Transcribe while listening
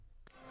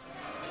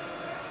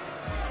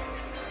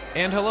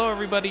And hello,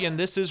 everybody, and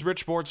this is Rich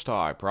Sports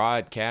Talk,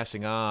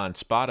 broadcasting on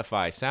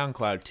Spotify,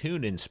 SoundCloud,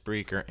 TuneIn,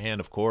 Spreaker, and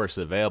of course,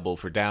 available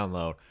for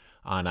download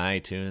on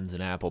iTunes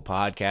and Apple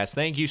Podcasts.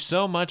 Thank you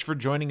so much for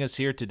joining us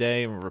here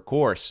today, and of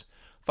course,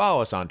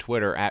 follow us on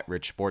Twitter at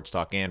Rich Sports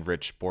Talk and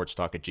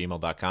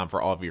richsportstalk@gmail.com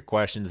for all of your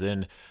questions.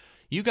 And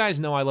you guys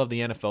know I love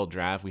the NFL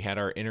draft. We had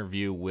our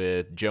interview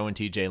with Joe and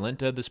TJ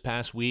Linta this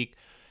past week,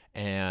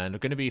 and we're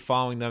going to be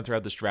following them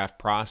throughout this draft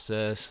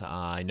process.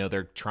 I know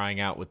they're trying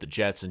out with the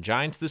Jets and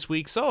Giants this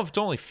week, so if it's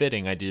only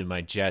fitting, I did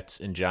my Jets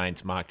and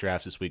Giants mock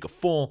drafts this week, a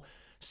full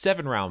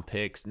 7-round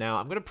picks. Now,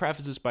 I'm going to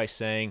preface this by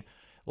saying,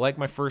 like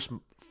my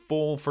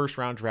full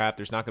first-round draft,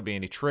 there's not going to be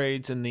any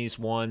trades in these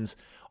ones,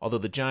 although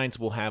the Giants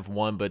will have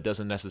one, but it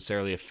doesn't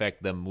necessarily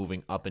affect them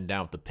moving up and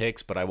down with the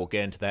picks, but I will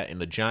get into that in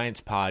the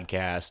Giants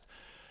podcast.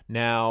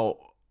 Now,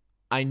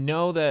 I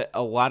know that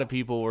a lot of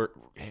people were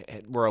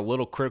a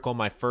little critical of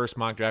my first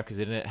mock draft because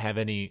they didn't have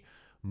any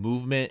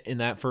movement in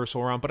that first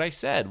whole round. But I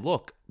said,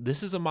 look,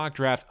 this is a mock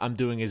draft I'm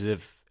doing as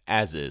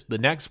is. The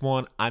next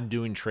one, I'm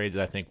doing trades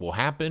that I think will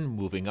happen,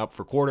 moving up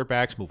for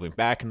quarterbacks, moving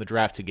back in the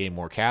draft to gain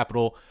more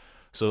capital.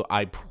 So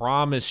I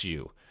promise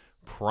you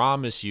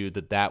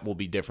that will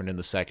be different in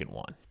the second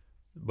one.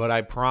 But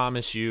I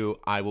promise you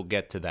I will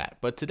get to that.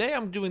 But today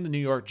I'm doing the New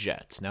York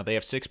Jets. Now they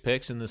have 6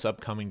 picks in this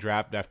upcoming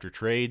draft after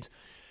trades.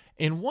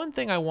 And one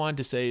thing I wanted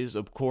to say is,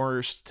 of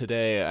course,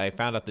 today I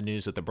found out the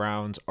news that the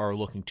Browns are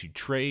looking to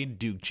trade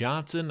Duke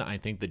Johnson. I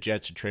think the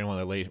Jets should trade one of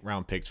their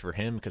late-round picks for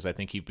him because I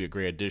think he'd be a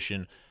great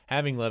addition.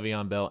 Having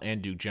Le'Veon Bell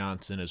and Duke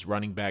Johnson as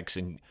running backs,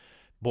 and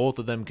both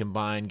of them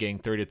combined getting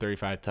 30 to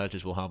 35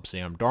 touches will help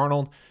Sam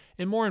Darnold.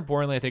 And more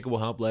importantly, I think it will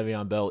help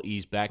Le'Veon Bell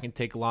ease back and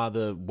take a lot of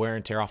the wear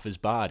and tear off his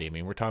body. I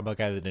mean, we're talking about a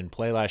guy that didn't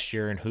play last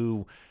year and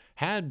who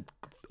had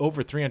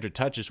over 300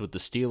 touches with the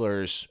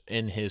Steelers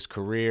in his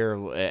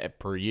career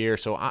per year.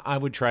 So I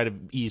would try to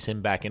ease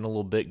him back in a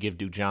little bit, give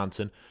Duke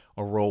Johnson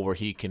a role where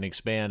he can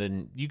expand.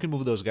 And you can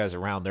move those guys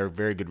around. They're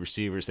very good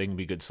receivers. They can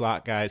be good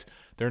slot guys.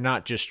 They're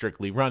not just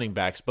strictly running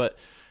backs. But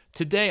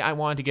today I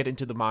wanted to get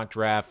into the mock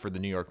draft for the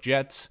New York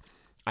Jets.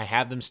 I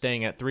have them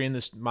staying at 3 in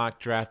this mock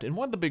draft. And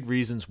one of the big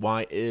reasons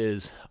why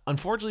is,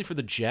 unfortunately for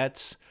the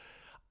Jets,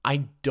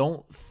 I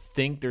don't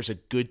think there's a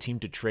good team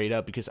to trade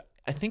up because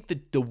I think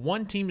the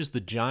one team is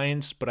the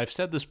Giants, but I've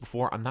said this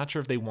before. I'm not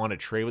sure if they want to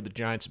trade with the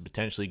Giants and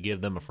potentially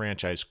give them a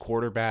franchise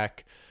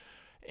quarterback,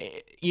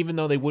 even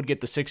though they would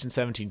get the 6 and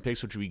 17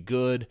 picks, which would be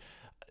good.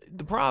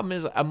 The problem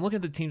is, I'm looking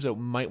at the teams that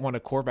might want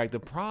a quarterback. The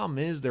problem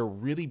is they're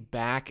really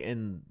back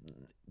and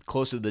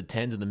close to the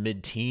 10s and the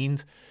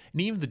mid-teens,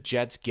 and even the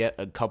Jets get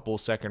a couple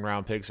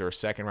second-round picks or a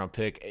second-round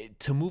pick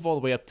to move all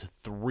the way up to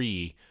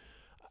 3.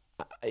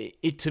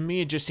 To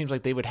me, it just seems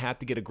like they would have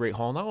to get a great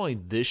haul, not only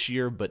this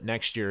year, but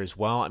next year as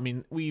well. I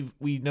mean, we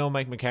know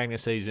Mike Maccagnan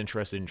says he's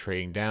interested in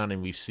trading down,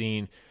 and we've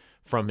seen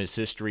from his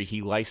history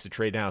he likes to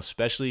trade down,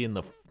 especially in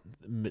the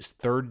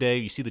third day.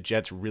 You see the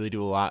Jets really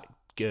do a lot,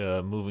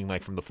 moving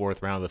like from the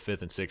 4th round to the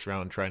 5th and 6th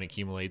round, and trying to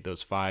accumulate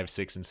those 5th,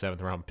 6th, and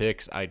 7th round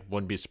picks. I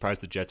wouldn't be surprised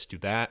the Jets do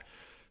that,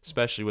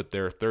 especially with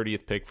their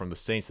 30th pick from the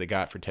Saints they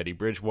got for Teddy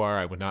Bridgewater.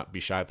 I would not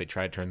be shy if they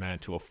tried to turn that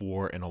into a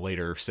 4 and a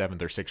later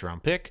 7th or 6th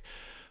round pick.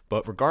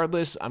 But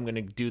regardless, I'm going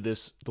to do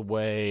this the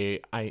way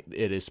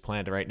it is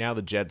planned right now.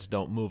 The Jets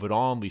don't move at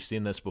all. And we've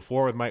seen this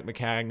before with Mike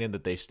Maccagnan,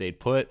 that they've stayed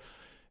put.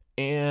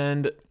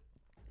 And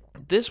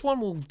this one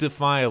will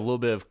defy a little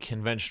bit of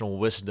conventional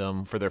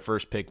wisdom for their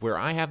first pick, where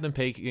I have them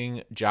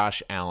picking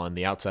Josh Allen,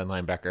 the outside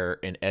linebacker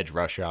and edge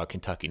rusher out of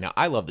Kentucky. Now,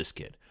 I love this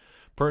kid.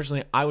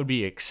 Personally, I would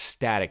be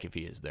ecstatic if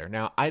he is there.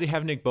 Now, I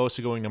have Nick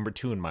Bosa going number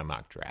 2 in my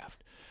mock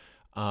draft.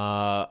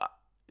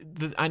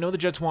 I know the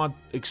Jets want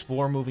to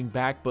explore moving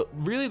back, but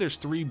really there's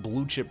 3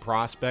 blue chip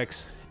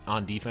prospects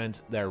on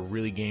defense that are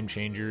really game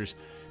changers.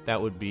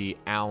 That would be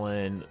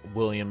Allen,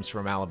 Williams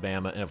from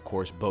Alabama, and of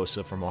course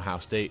Bosa from Ohio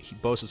State.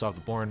 Bosa's off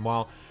the board, and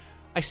while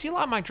I see a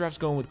lot of my drafts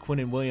going with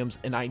Quinnen Williams,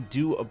 and I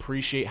do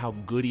appreciate how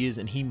good he is,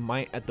 and he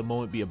might at the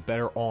moment be a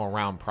better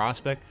all-around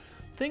prospect.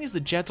 The thing is, the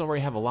Jets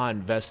already have a lot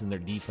invested in their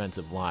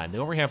defensive line. They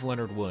already have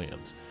Leonard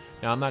Williams.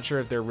 Now, I'm not sure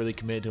if they're really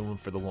committed to him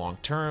for the long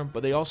term,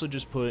 but they also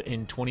just put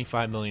in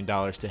 $25 million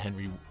to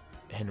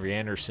Henry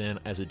Anderson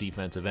as a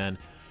defensive end.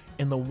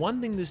 And the one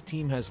thing this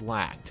team has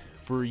lacked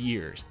for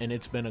years, and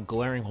it's been a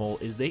glaring hole,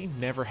 is they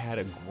never had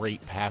a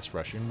great pass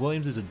rusher. And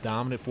Williams is a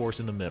dominant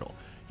force in the middle.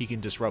 He can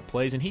disrupt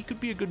plays, and he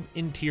could be a good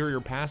interior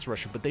pass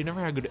rusher, but they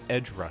never had a good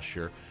edge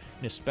rusher.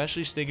 And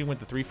especially sticking with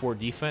the 3-4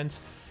 defense,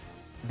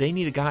 they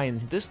need a guy,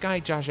 and this guy,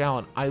 Josh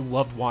Allen, I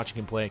loved watching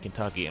him play at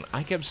Kentucky, and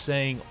I kept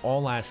saying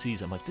all last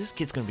season, I'm like, this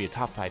kid's going to be a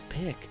top 5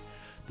 pick.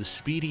 The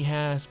speed he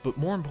has, but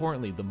more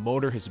importantly, the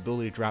motor, his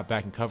ability to drop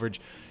back in coverage.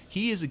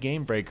 He is a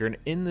game breaker, and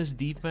in this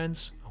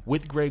defense,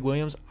 with Greg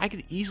Williams, I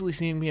could easily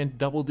see him being a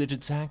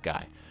double-digit sack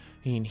guy.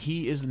 I mean,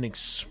 he is an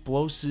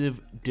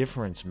explosive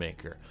difference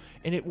maker,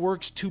 and it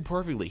works too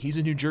perfectly. He's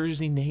a New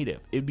Jersey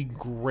native. It'd be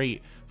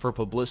great for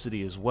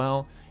publicity as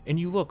well. And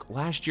you look,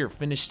 last year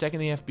finished second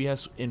in the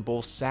FBS in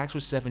both sacks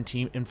with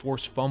 17 and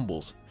forced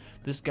fumbles.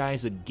 This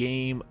guy's a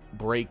game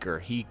breaker.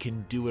 He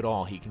can do it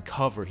all. He can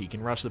cover. He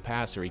can rush the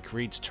passer. He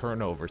creates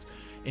turnovers.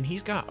 And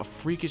he's got a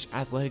freakish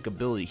athletic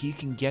ability. He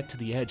can get to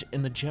the edge.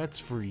 And the Jets,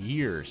 for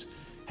years,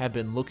 have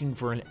been looking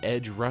for an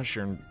edge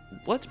rusher. And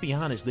let's be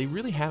honest, they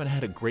really haven't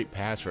had a great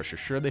pass rusher.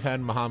 Sure, they've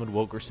had Muhammad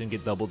Wilkerson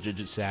get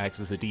double-digit sacks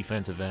as a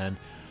defensive end,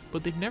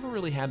 but they've never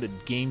really had a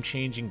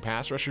game-changing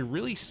pass rusher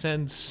really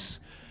since,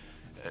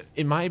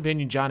 in my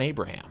opinion, John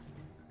Abraham.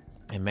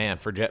 And man,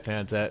 for Jet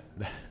fans,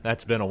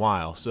 that's been a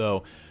while.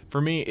 So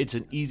for me, it's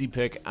an easy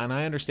pick, and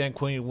I understand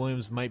Quinn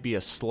Williams might be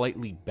a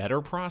slightly better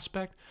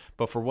prospect,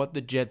 but for what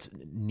the Jets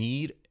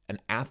need, an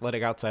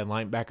athletic outside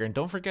linebacker, and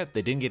don't forget,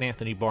 they didn't get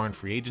Anthony Barr in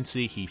free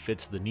agency. He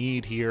fits the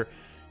need here.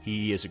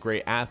 He is a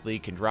great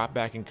athlete, can drop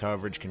back in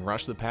coverage, can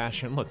rush the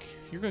passer. And look,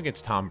 you're going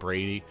against Tom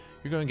Brady.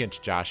 You're going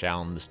against Josh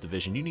Allen in this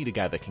division. You need a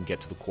guy that can get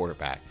to the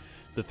quarterback.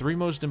 The three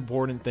most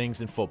important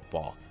things in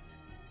football: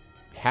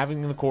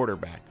 having the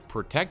quarterback,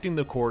 protecting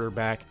the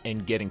quarterback,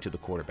 and getting to the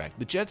quarterback.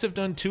 The Jets have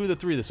done 2 of the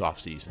 3 this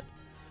offseason.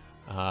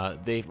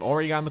 They've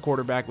already gotten the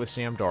quarterback with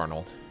Sam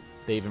Darnold.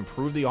 They've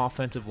improved the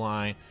offensive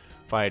line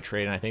via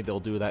trade, and I think they'll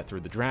do that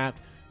through the draft.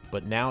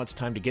 But now it's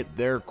time to get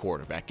their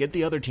quarterback, get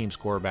the other team's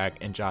quarterback,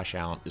 and Josh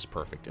Allen is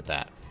perfect at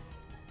that.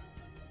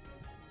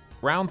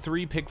 Round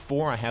 3, pick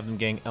 4, I have them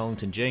getting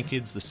Ellington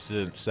Jenkins,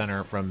 the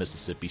center from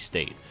Mississippi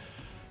State.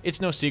 It's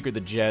no secret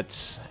the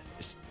Jets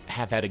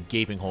have had a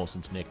gaping hole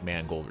since Nick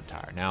Mangold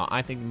retired. Now,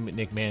 I think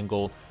Nick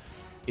Mangold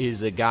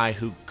is a guy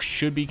who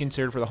should be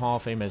considered for the Hall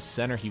of Fame as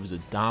center. He was a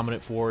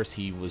dominant force.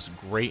 He was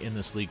great in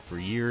this league for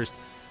years.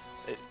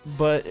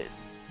 But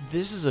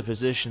this is a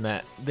position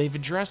that they've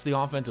addressed the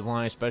offensive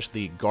line,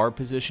 especially the guard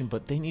position,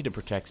 but they need to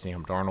protect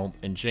Sam Darnold,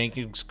 and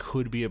Jenkins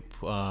could be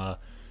a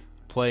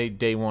play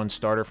day one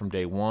starter from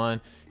day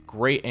one.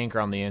 Great anchor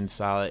on the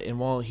inside, and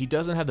while he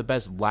doesn't have the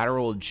best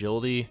lateral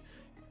agility,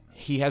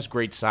 he has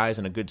great size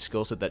and a good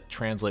skill set that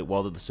translate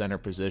well to the center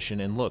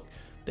position. And look,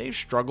 they've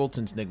struggled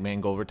since Nick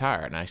Mangold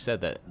retired, and I said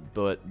that,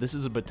 but this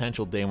is a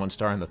potential day one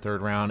star in the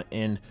 3rd round,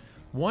 and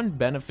one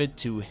benefit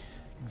to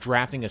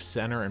drafting a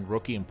center and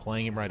rookie and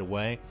playing him right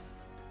away,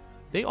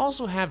 they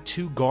also have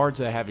 2 guards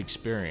that have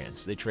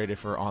experience. They traded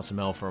for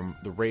Osamel from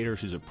the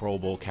Raiders, who's a Pro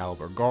Bowl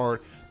caliber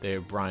guard. They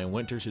have Brian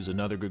Winters, who's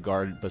another good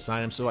guard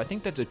beside him. So I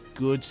think that's a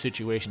good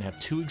situation to have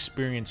 2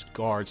 experienced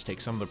guards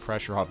take some of the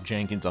pressure off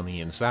Jenkins on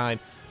the inside.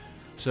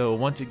 So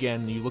once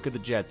again, you look at the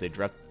Jets, they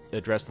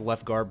addressed the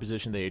left guard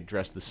position, they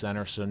addressed the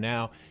center. So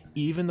now,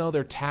 even though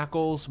their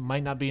tackles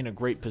might not be in a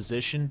great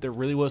position, there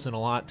really wasn't a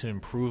lot to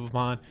improve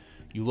upon.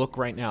 You look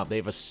right now, they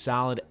have a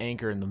solid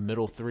anchor in the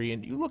middle 3,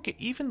 and you look at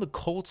even the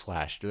Colts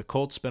last year. The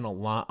Colts spent a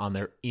lot on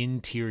their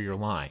interior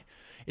line.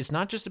 It's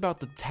not just about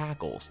the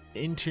tackles.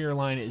 The interior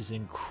line is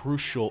in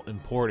crucial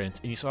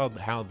importance, and you saw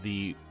how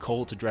the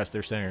Colts addressed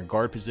their center and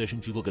guard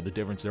positions. You look at the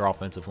difference their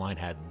offensive line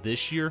had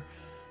this year.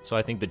 So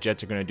I think the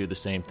Jets are going to do the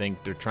same thing.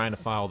 They're trying to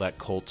follow that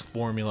Colts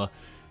formula,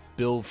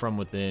 build from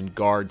within,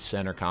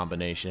 guard-center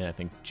combination. I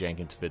think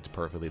Jenkins fits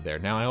perfectly there.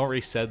 Now, I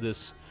already said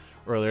this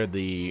earlier,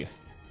 the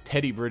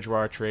Teddy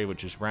Bridgewater trade,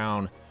 which is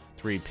round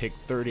 3, pick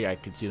 30. I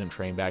could see them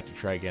trading back to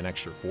try to get an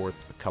extra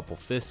 4th, a couple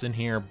 5ths in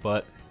here,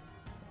 but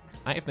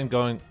I have them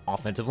going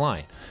offensive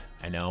line.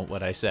 I know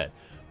what I said.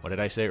 What did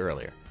I say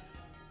earlier?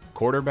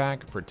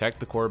 Quarterback, protect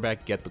the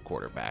quarterback, get the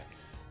quarterback.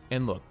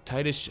 And look,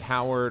 Titus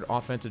Howard,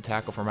 offensive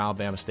tackle from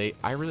Alabama State,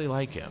 I really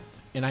like him.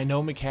 And I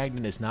know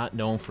Maccagnan is not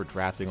known for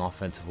drafting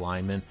offensive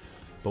linemen,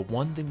 but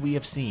one thing we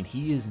have seen,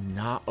 he is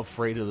not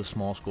afraid of the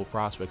small school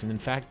prospects. And in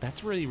fact,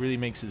 that's where he really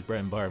makes his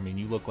bread and butter. I mean,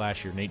 you look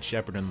last year, Nate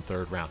Shepard in the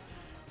 3rd round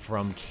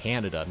from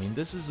Canada. I mean,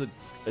 this is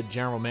a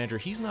general manager.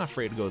 He's not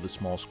afraid to go to the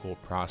small school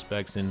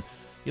prospects. And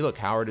you look,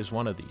 Howard is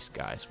one of these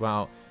guys.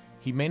 While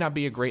he may not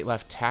be a great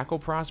left tackle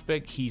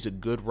prospect, he's a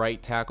good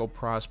right tackle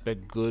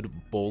prospect, good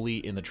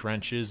bully in the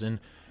trenches. And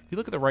you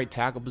look at the right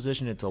tackle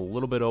position, it's a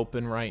little bit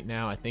open right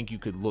now. I think you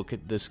could look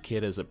at this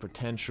kid as a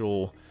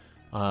potential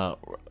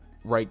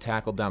right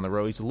tackle down the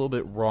road. He's a little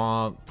bit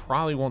raw,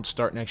 probably won't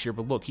start next year,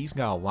 but look, he's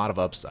got a lot of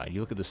upside. You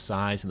look at the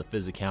size and the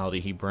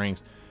physicality he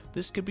brings.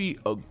 This could be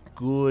a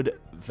good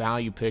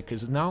value pick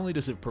because not only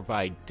does it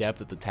provide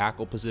depth at the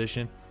tackle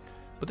position,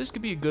 but this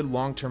could be a good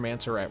long-term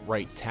answer at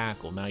right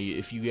tackle. Now,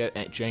 if you get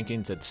at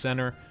Jenkins at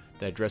center,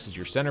 that addresses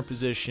your center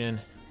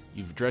position.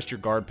 You've addressed your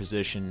guard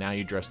position. Now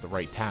you address the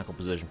right tackle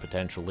position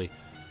potentially.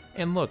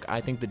 And look, I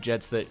think the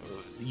Jets, that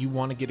you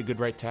want to get a good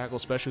right tackle,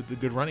 especially with the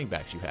good running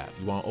backs you have.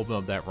 You want to open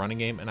up that running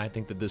game, and I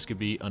think that this could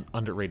be an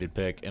underrated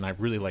pick, and I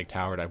really liked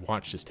Howard. I've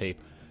watched his tape.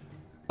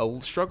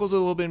 Struggles a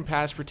little bit in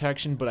pass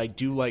protection, but I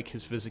do like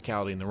his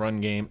physicality in the run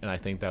game, and I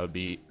think that would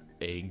be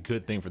a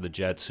good thing for the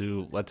Jets,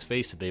 who, let's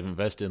face it, they've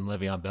invested in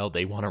Le'Veon Bell.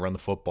 They want to run the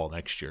football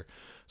next year.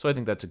 So I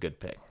think that's a good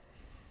pick.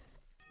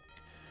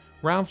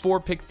 Round 4,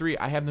 pick 3,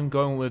 I have them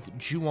going with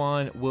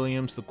Juwan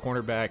Williams, the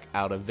cornerback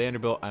out of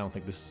Vanderbilt. I don't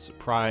think this is a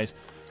surprise.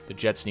 The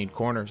Jets need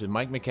corners. And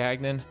Mike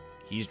Maccagnan,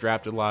 he's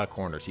drafted a lot of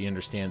corners. He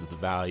understands the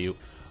value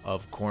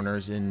of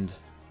corners. And,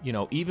 you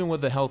know, even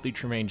with a healthy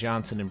Tremaine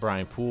Johnson and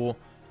Brian Poole,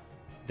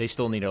 they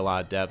still need a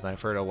lot of depth.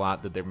 I've heard a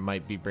lot that they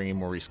might be bringing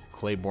Maurice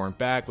Claiborne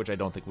back, which I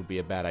don't think would be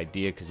a bad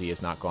idea because he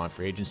has not gone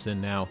free agency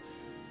now.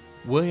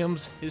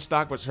 Williams, his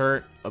stock was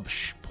hurt. A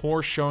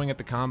poor showing at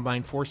the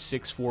combine,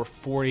 4.6,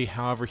 4.40.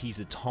 However, he's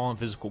a tall and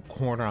physical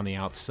corner on the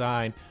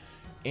outside.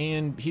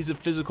 And he's a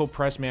physical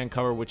press man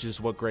cover, which is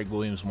what Greg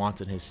Williams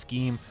wants in his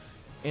scheme.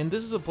 And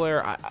this is a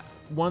player,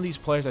 one of these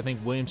players I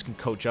think Williams can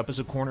coach up as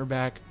a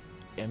cornerback.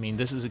 I mean,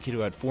 this is a kid who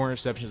had 4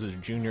 interceptions as a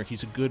junior.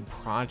 He's a good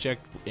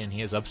project, and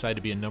he has upside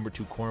to be a number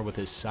 2 corner with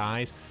his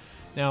size.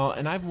 Now,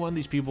 and I've one of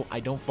these people,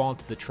 I don't fall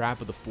into the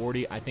trap of the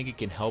 40. I think it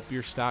can help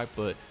your stock,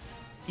 but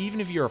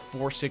even if you're a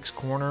 4.6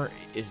 corner,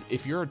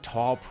 if you're a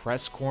tall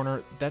press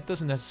corner, that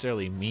doesn't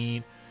necessarily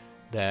mean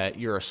that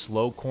you're a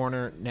slow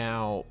corner.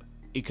 Now,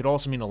 it could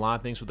also mean a lot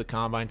of things with the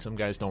combine. Some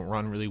guys don't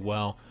run really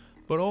well.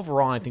 But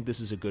overall, I think this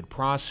is a good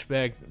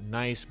prospect.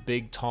 Nice,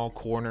 big, tall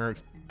corner.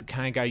 The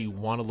kind of guy you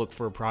want to look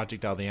for a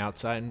project on the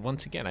outside. And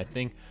once again, I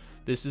think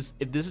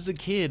if this is a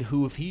kid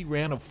who, if he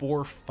ran a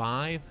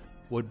 4.5,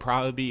 would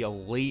probably be a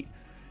late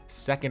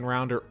second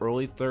rounder,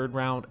 early third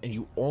round, and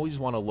you always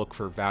want to look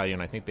for value,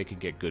 and I think they could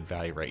get good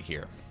value right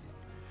here.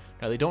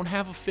 Now, they don't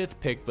have a 5th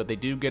pick, but they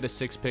do get a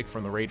 6th pick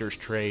from the Raiders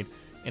trade,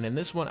 and in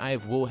this one, I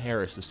have Will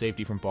Harris, the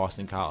safety from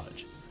Boston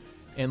College.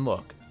 And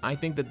look, I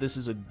think that this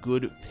is a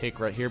good pick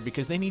right here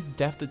because they need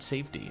depth at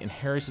safety, and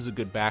Harris is a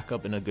good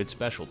backup and a good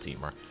special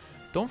teamer.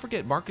 Don't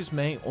forget, Marcus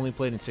May only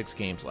played in 6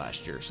 games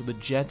last year, so the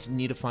Jets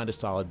need to find a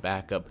solid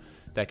backup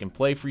that can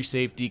play free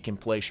safety, can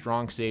play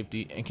strong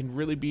safety, and can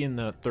really be in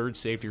the third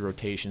safety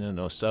rotation in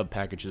those sub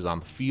packages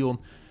on the field.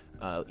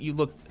 I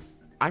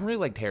really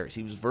liked Harris.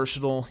 He was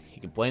versatile.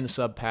 He can play in the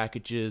sub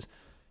packages,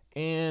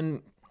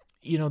 and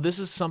this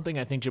is something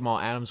I think Jamal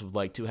Adams would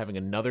like too, having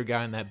another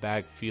guy in that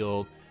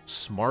backfield.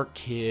 Smart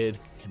kid,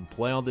 can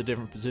play all the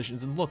different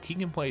positions, and look, he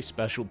can play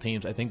special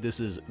teams. I think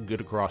this is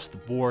good across the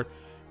board.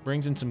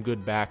 Brings in some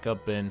good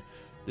backup, and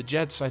the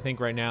Jets, I think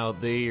right now,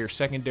 they are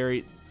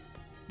secondary.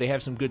 They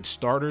have some good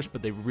starters,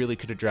 but they really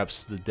could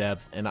address the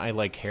depth, and I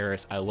like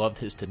Harris. I loved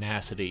his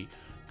tenacity,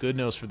 good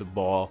nose for the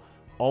ball,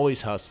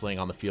 always hustling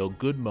on the field,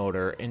 good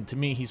motor, and to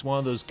me, he's one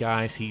of those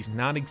guys, he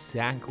might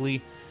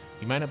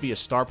not be a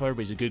star player,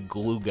 but he's a good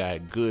glue guy,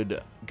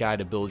 good guy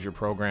to build your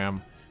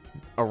program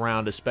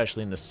around,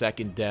 especially in the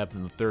second depth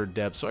and the third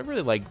depth. So I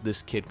really like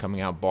this kid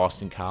coming out of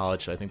Boston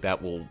College. I think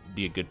that will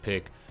be a good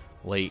pick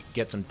late,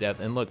 get some depth.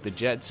 And look, the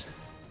Jets,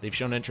 they've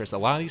shown interest. A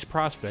lot of these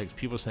prospects,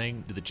 people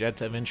saying, do the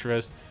Jets have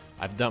interest?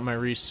 I've done my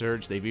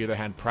research. They've either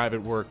had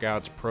private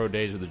workouts, pro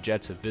days, or the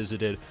Jets have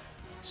visited.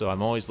 So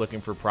I'm always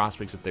looking for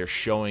prospects that they're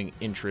showing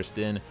interest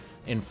in.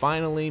 And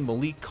finally,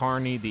 Malik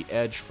Carney, the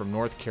edge from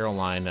North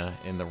Carolina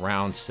in the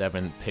round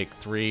 7, pick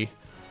 3.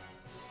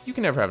 You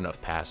can never have enough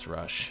pass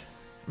rush.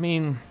 I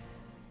mean,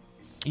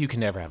 you can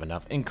never have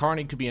enough. And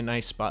Carney could be a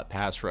nice spot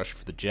pass rush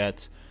for the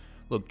Jets.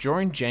 Look,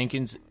 Jordan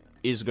Jenkins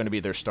is going to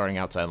be their starting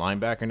outside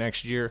linebacker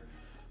next year,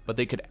 but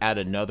they could add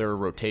another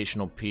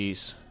rotational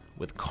piece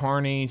with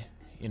Carney.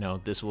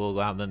 This will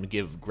allow them to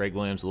give Greg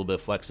Williams a little bit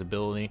of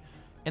flexibility.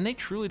 And they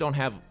truly don't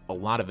have a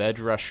lot of edge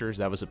rushers.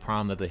 That was a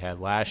problem that they had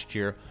last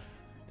year.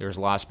 There's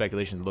a lot of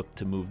speculation to look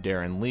to move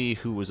Darren Lee,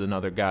 who was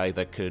another guy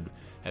that could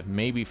have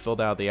maybe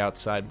filled out the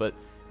outside. But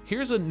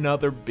here's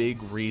another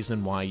big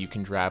reason why you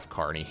can draft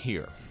Carney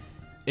here.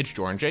 It's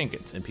Jordan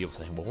Jenkins. And people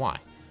saying, well, why?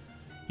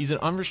 He's an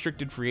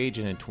unrestricted free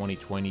agent in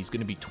 2020. He's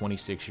going to be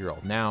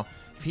 26-year-old. Now,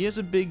 if he has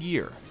a big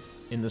year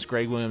in this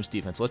Greg Williams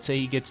defense, let's say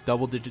he gets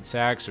double-digit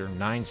sacks or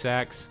 9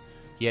 sacks.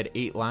 He had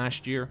 8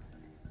 last year.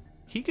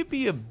 He could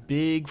be a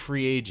big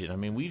free agent. I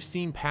mean, we've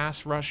seen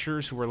pass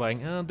rushers who are like,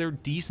 they're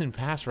decent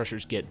pass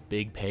rushers get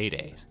big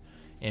paydays.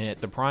 And at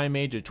the prime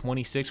age of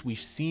 26, we've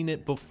seen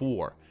it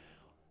before.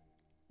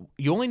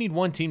 You only need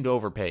one team to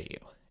overpay you.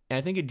 And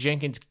I think if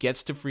Jenkins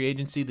gets to free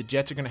agency, the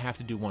Jets are going to have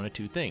to do one of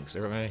two things.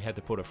 They're going to have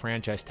to put a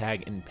franchise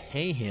tag and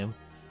pay him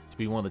to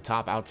be one of the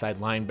top outside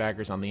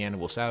linebackers on the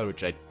annual salary,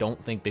 which I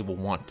don't think they will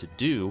want to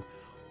do.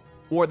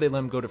 Or they let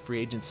him go to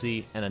free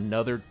agency and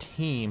another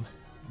team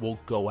will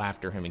go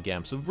after him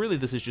again. So really,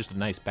 this is just a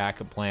nice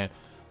backup plan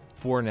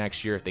for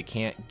next year if they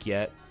can't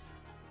get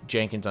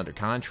Jenkins under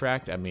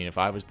contract. I mean, if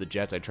I was the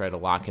Jets, I'd try to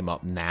lock him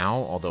up now,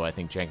 although I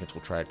think Jenkins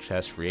will try to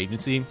test free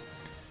agency.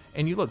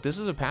 And you look, this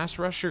is a pass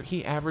rusher.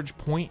 He averaged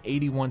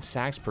 0.81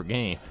 sacks per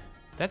game.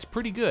 That's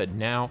pretty good.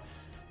 Now,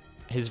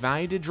 his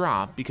value did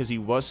drop because he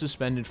was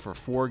suspended for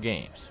 4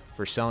 games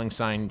for selling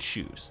signed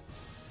shoes.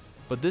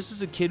 But this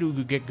is a kid who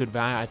could get good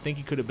value. I think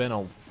he could have been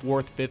a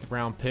 4th, 5th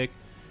round pick.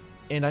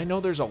 And I know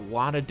there's a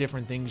lot of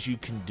different things you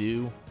can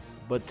do,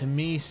 but to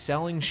me,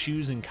 selling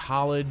shoes in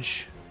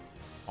college,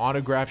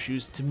 autograph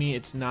shoes, to me,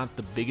 it's not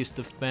the biggest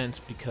offense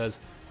because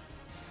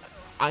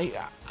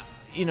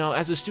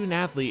as a student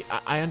athlete,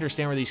 I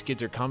understand where these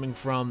kids are coming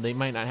from. They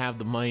might not have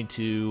the money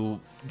to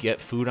get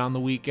food on the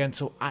weekend,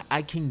 so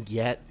I can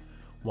get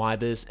why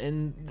this.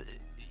 And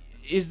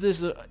is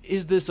this a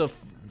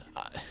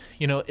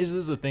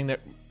thing that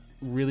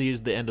really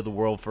is the end of the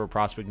world for a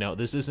prospect? No,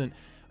 this isn't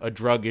a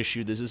drug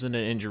issue. This isn't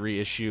an injury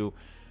issue.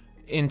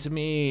 And to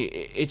me,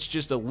 it's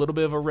just a little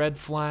bit of a red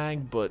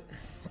flag, but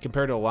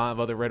compared to a lot of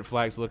other red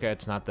flags to look at,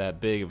 it's not that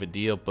big of a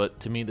deal. But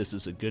to me, this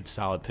is a good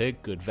solid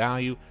pick, good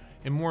value,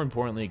 and more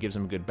importantly, it gives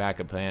him a good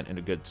backup plan and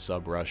a good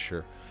sub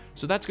rusher.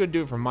 So that's going to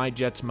do it for my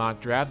Jets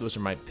mock draft. Those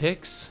are my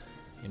picks.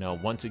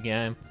 Once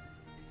again,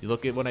 you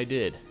look at what I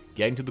did,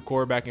 getting to the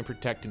quarterback and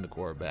protecting the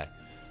quarterback.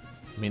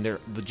 I mean,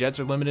 the Jets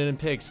are limited in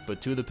picks,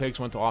 but 2 of the picks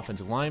went to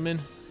offensive linemen,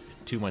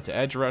 2 went to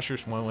edge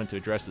rushers, 1 went to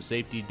address the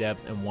safety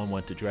depth, and 1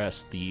 went to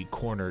address the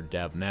corner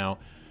depth. Now,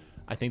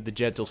 I think the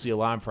Jets will see a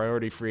lot of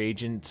priority free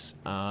agents,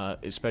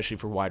 especially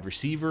for wide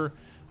receiver.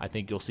 I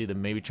think you'll see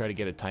them maybe try to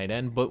get a tight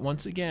end, but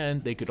once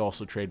again, they could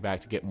also trade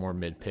back to get more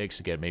mid picks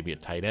to get maybe a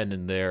tight end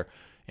in there.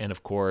 And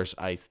of course,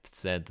 I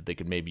said that they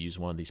could maybe use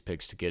one of these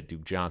picks to get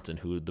Duke Johnson,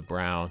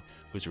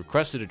 who's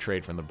requested a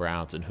trade from the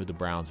Browns, and who the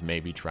Browns may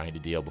be trying to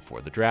deal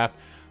before the draft.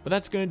 But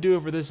that's going to do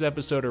it for this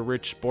episode of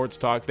Rich Sports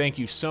Talk. Thank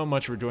you so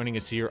much for joining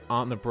us here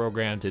on the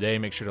program today.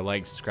 Make sure to like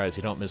and subscribe so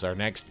you don't miss our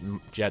next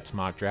Jets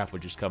mock draft,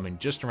 which is coming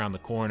just around the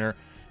corner.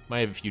 Might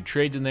have a few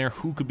trades in there.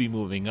 Who could be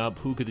moving up?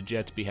 Who could the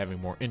Jets be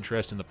having more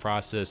interest in the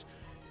process?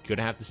 You're going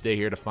to have to stay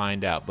here to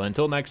find out. But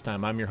until next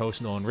time, I'm your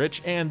host, Nolan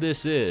Rich, and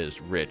this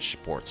is Rich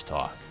Sports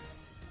Talk.